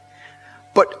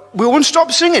 But we won't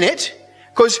stop singing it,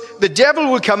 because the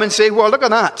devil will come and say, "Well, look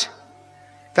at that.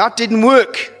 That didn't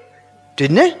work.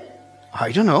 Didn't it?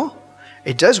 I don't know.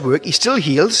 It does work. He still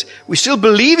heals. We still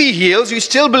believe he heals. We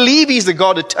still believe he's the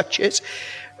God that touches."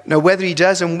 Now, whether he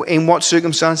does and in what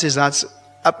circumstances, that's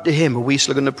up to him. But we're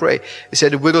still going to pray. They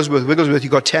said to Wigglesworth,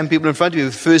 you've got 10 people in front of you.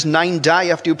 The first 9 die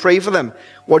after you pray for them.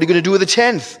 What are you going to do with the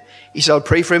 10th? He said, "I'll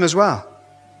pray for him as well."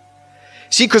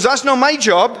 See, because that's not my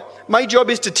job. My job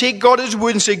is to take God at his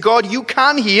word and say, "God, you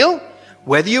can heal.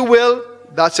 Whether you will,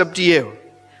 that's up to you.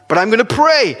 But I'm going to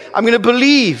pray. I'm going to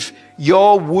believe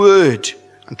your word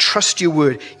and trust your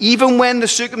word, even when the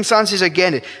circumstances are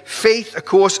against it." Faith, of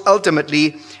course,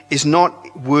 ultimately is not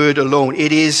word alone.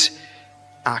 It is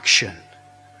action.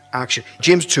 Action.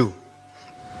 James 2.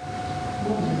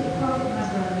 What does it profit, my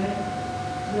brother,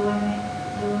 though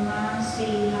a man say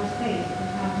he has faith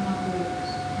but have not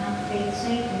works? Can faith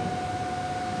save him?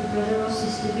 If a brother or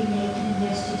sister be naked and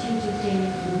destitute of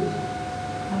daily food,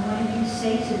 and one of you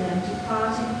say to them,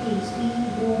 "Depart in peace, be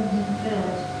ye warmed and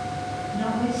filled,"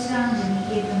 notwithstanding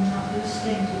ye give them not those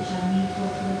things which are needful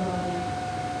for the body,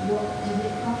 what does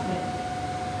it profit?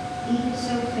 Even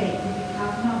so faith, if it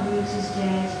hath not works, is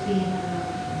dead, being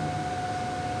alone.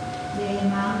 Yea, a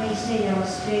man may say, "I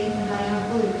was faith and I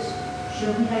have works.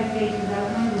 Show me thy faith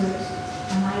without my works,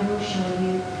 and I will show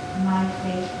you my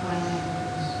faith by my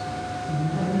works."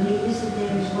 Thou believest that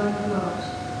there is one God.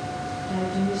 Thou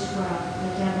doest well.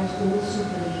 The devils also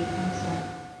believe and tremble.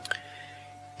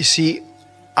 You see,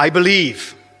 I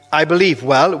believe.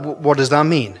 Well, what does that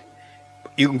mean?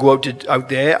 You can go out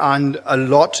there and a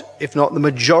lot, if not the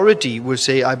majority, will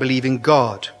say, "I believe in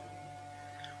God."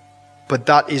 But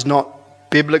that is not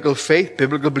biblical faith,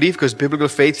 biblical belief, because biblical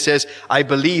faith says, "I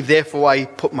believe, therefore I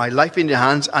put my life in your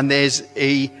hands," and there's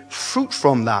a fruit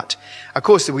from that. Of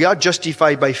course, we are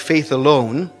justified by faith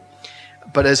alone,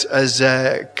 but as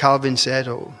Calvin said,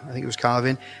 I think it was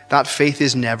Calvin, that faith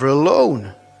is never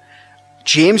alone.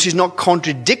 James is not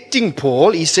contradicting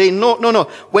Paul. He's saying, no.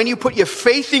 When you put your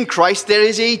faith in Christ, there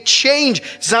is a change.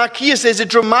 Zacchaeus, there's a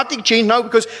dramatic change now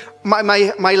because my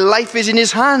life is in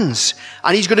his hands.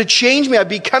 And he's going to change me. I'm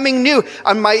becoming new.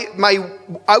 And my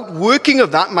outworking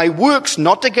of that, my works,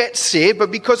 not to get saved,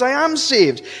 but because I am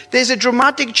saved. There's a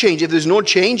dramatic change. If there's no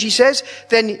change, he says,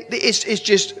 then it's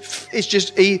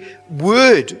just a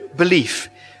word belief.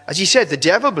 As he said, the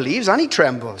devil believes and he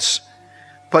trembles.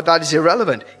 But that is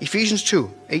irrelevant. Ephesians 2,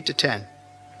 8 to 10.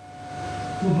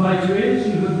 For by grace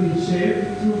you have been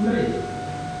saved through faith,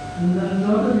 and that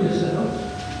not of yourselves,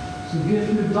 it's the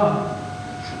gift of God,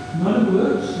 not of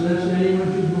works, lest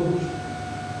anyone should boast.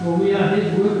 For we are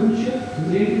his workmanship,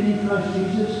 created in Christ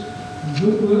Jesus,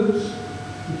 good works,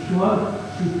 which God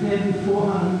prepared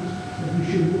beforehand that we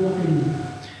should walk in them.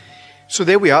 So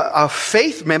there we are. Our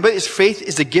faith, remember, faith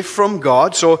is a gift from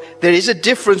God. So there is a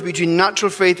difference between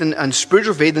natural faith and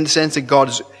spiritual faith in the sense that God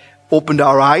has opened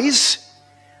our eyes.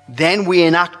 Then we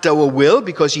enact our will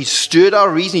because he stirred our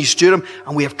reason, he stirred them,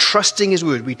 and we have trust in his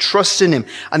word. We trust in him.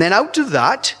 And then out of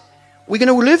that, we're going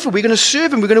to live for him, we're going to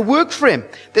serve him, we're going to work for him.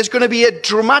 There's going to be a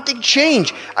dramatic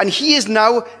change. And he is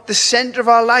now the center of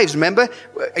our lives. Remember,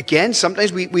 again,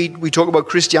 sometimes we talk about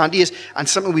Christianity and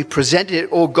something we presented it,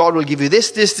 oh, God will give you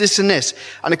this, this, this, and this.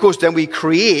 And of course, then we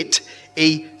create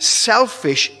a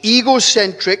selfish,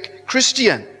 egocentric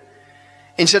Christian.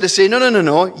 Instead of saying,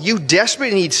 no, you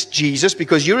desperately need Jesus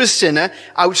because you're a sinner.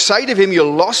 Outside of him, you're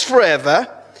lost forever.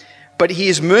 But he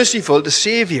is merciful to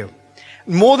save you.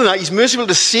 More than that, he's merciful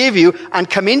to save you and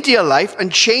come into your life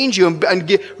and change you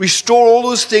and restore all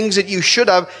those things that you should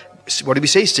have. What do we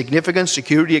say? Significance,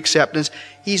 security, acceptance.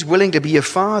 He's willing to be your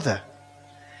father.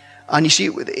 And you see,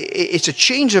 it's a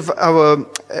change of our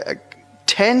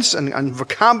tense and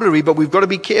vocabulary, but we've got to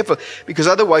be careful because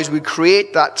otherwise we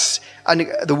create that,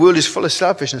 and the world is full of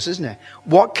selfishness, isn't it?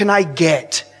 What can I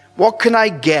get? What can I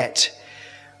get?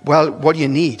 Well, what do you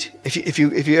need?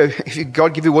 If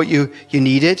God give you what you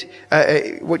needed,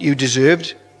 what you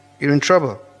deserved, you're in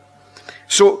trouble.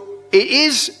 So it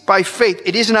is by faith.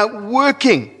 It is an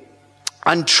outworking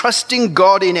and trusting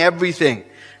God in everything.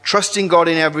 Trusting God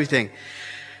in everything.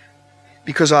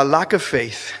 Because our lack of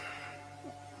faith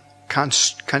can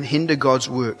hinder God's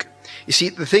work. You see,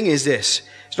 the thing is this.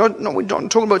 We're not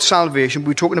talking about salvation.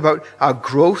 We're talking about our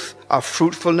growth, our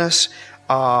fruitfulness,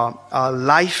 our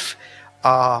life,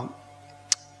 our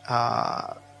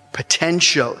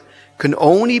potential can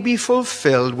only be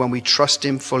fulfilled when we trust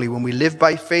him fully, when we live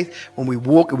by faith, when we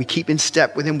walk and we keep in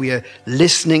step with him, we are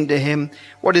listening to him.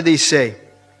 What did they say?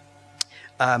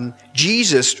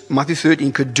 Jesus, Matthew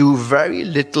 13, could do very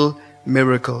little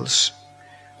miracles,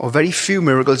 or very few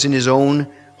miracles in his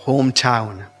own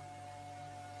hometown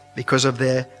because of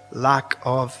their lack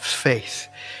of faith,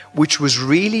 which was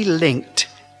really linked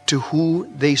to who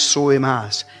they saw him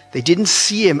as. They didn't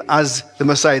see him as the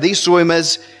Messiah. They saw him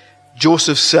as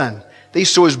Joseph's son. They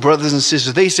saw his brothers and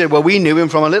sisters. They said, well, we knew him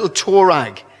from a little tow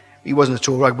rag. He wasn't a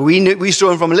tow rag, but we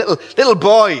saw him from a little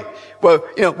boy. Well,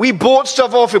 we bought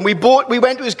stuff off him. We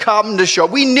went to his carpenter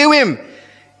shop. We knew him.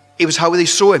 It was how they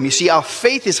saw him. You see, our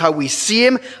faith is how we see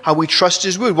him, how we trust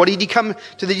his word. What did he come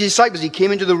to the disciples? He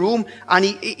came into the room and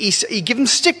he gave them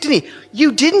stick, didn't he?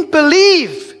 You didn't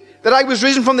believe that I was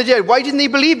risen from the dead. Why didn't they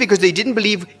believe? Because they didn't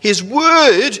believe his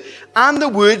word and the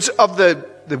words of the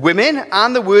women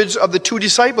and the words of the two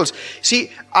disciples.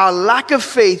 See, our lack of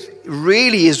faith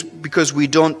really is because we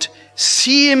don't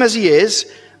see him as he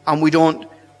is and we don't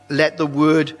let the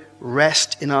word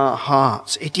rest in our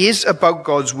hearts. It is about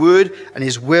God's word and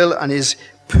his will and his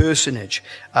personage.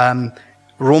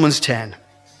 Romans 10.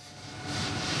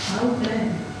 How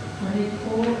then, when they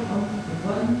call on the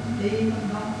one they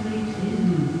have not believed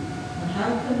in, and how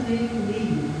can they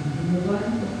believe in the one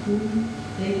of whom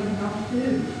they have not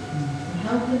heard? And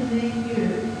how can they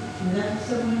hear without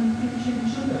someone preaching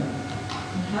to them?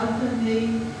 And how can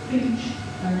they preach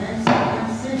unless they are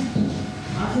sent?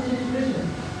 As it is written,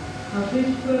 how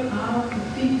beautiful are the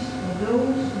feet of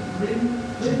those who bring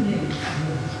good news.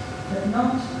 But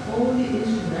not all the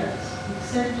Israelites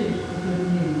accepted the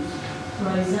good news. For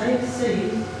Isaiah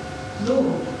says,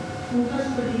 Lord, who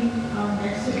has believed our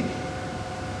message?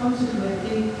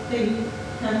 Consequently, faith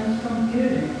comes from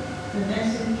hearing the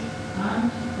message,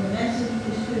 and the message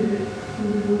is heard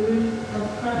through the word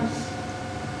of Christ.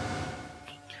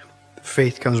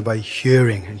 Faith comes by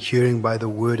hearing, and hearing by the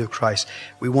word of Christ.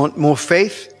 We want more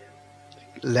faith.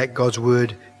 Let God's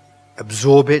word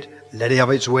absorb it. Let it have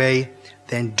its way.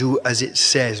 Then do as it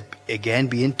says. Again,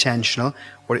 be intentional.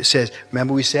 What it says.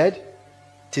 Remember we said,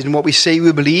 it isn't what we say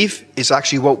we believe. It's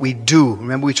actually what we do.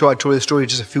 Remember I told the story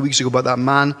just a few weeks ago about that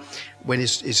man when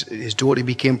his daughter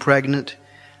became pregnant.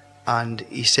 And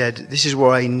he said, this is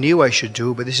what I knew I should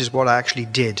do, but this is what I actually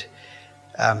did.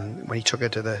 When he took her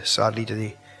to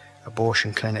the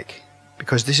abortion clinic.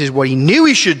 Because this is what he knew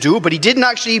he should do, but he didn't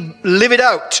actually live it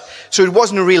out. So it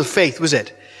wasn't a real faith, was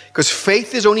it? Because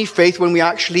faith is only faith when we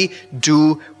actually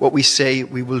do what we say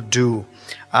we will do.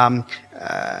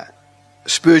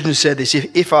 Spurgeon said this,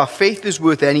 if our faith is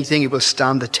worth anything, it will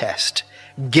stand the test.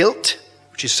 Guilt,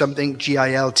 which is something,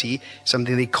 G-I-L-T,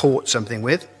 something they caught something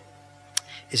with,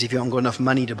 is if you haven't got enough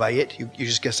money to buy it, you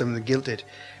just get something guilted,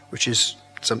 which is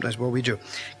sometimes what we do.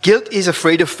 Guilt is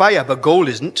afraid of fire, but gold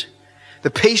isn't. The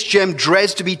paste gem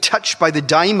dreads to be touched by the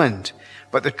diamond,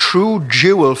 but the true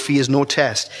jewel fears no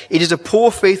test. It is a poor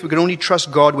faith. We can only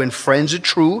trust God when friends are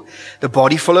true, the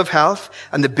body full of health,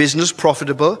 and the business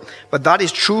profitable. But that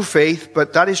is true faith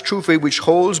which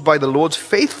holds by the Lord's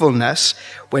faithfulness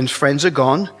when friends are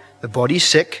gone, the body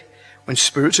sick, when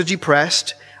spirits are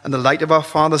depressed, and the light of our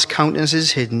Father's countenance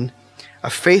is hidden.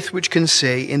 A faith which can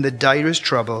say, in the direst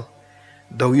trouble,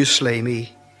 though you slay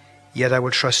me, yet I will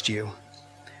trust you.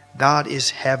 That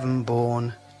is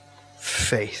heaven-born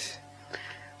faith.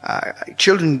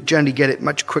 Children generally get it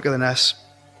much quicker than us.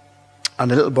 And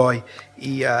the little boy,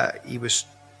 he was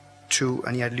 2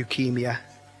 and he had leukemia,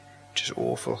 which is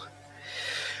awful.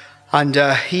 And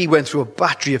he went through a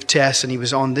battery of tests, and he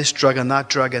was on this drug and that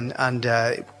drug, and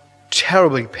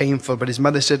terribly painful. But his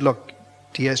mother said, look,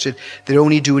 dear, said, they're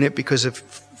only doing it because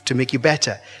to make you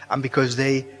better, and because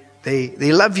they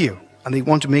love you and they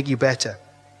want to make you better.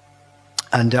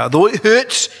 And though it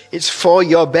hurts, it's for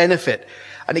your benefit.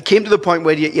 And it came to the point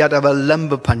where you had to have a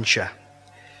lumbar puncture.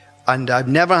 And I've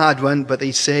never had one, but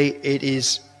they say it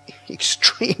is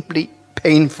extremely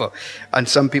painful. And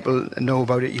some people know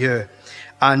about it here.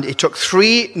 And it took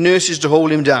 3 nurses to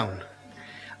hold him down.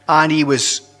 And he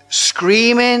was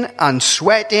screaming and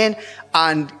sweating.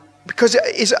 And because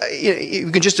you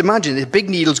can just imagine the big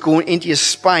needles going into your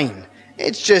spine.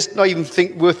 It's just not even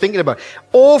worth thinking about.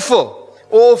 Awful,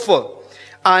 awful.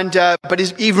 And but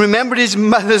he remembered his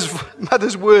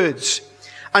mother's words.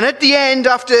 And at the end,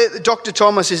 after Dr.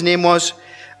 Thomas, his name was,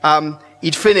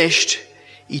 he'd finished,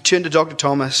 he turned to Dr.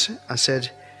 Thomas and said,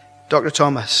 Dr.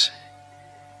 Thomas,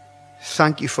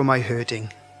 thank you for my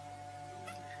hurting.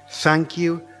 Thank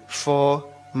you for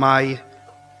my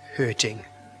hurting.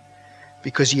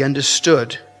 Because he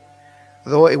understood,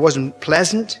 though it wasn't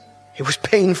pleasant, it was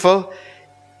painful,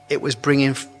 it was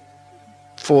bringing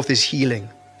forth his healing.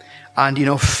 And,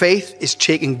 faith is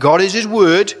taking God as his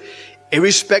word,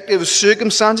 irrespective of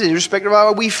circumstances, irrespective of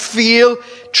how we feel,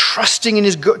 trusting in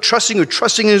his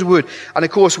word. And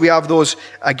of course, we have those.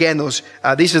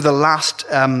 These are the last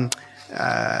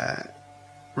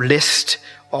list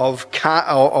of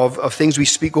things we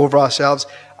speak over ourselves,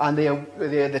 and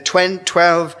they're the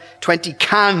 20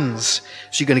 cans.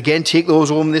 So you can again take those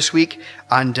home this week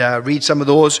and read some of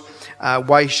those.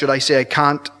 Why should I say I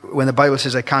can't, when the Bible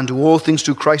says I can do all things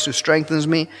through Christ who strengthens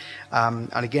me? And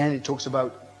again, it talks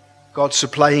about God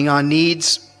supplying our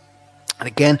needs. And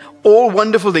again, all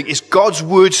wonderful things. It's God's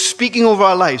word speaking over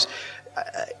our lives.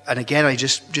 And again, I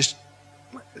just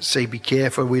say be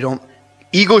careful we don't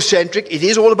egocentric. It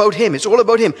is all about him. It's all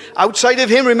about him. Outside of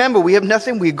him, remember, we have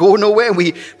nothing. We go nowhere.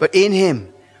 But in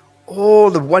him, all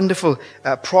the wonderful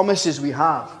promises we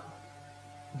have.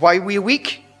 Why are we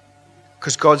weak?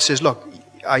 Because God says, look,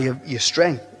 I have your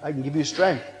strength. I can give you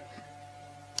strength.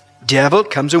 Devil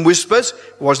comes and whispers.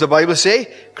 What does the Bible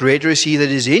say? Greater is he that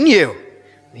is in you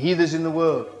than he that is in the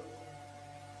world.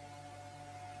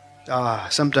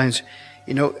 Sometimes,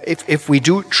 if we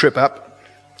do trip up,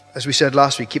 as we said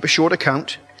last week, keep a short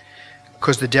account,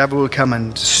 because the devil will come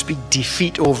and speak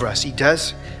defeat over us. He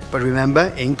does. But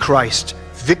remember, in Christ,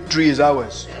 victory is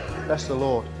ours. Bless the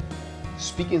Lord.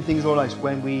 Speaking things all life.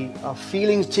 When our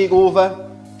feelings take over,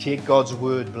 take God's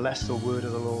word. Bless the word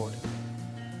of the Lord.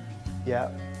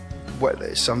 Yeah.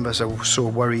 Some of us are so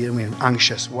worried and we're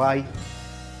anxious. Why?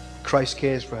 Christ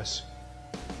cares for us.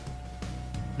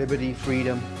 Liberty,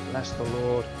 freedom. Bless the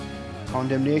Lord.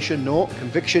 Condemnation, no.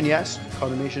 Conviction, yes.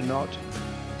 Condemnation, not.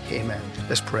 Amen.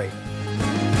 Let's pray.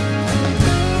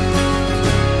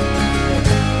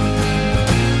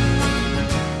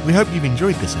 We hope you've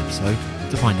enjoyed this episode.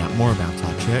 To find out more about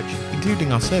our church,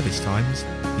 including our service times,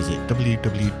 visit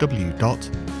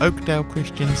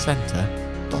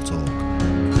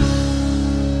www.oakdalechristiancentre.org.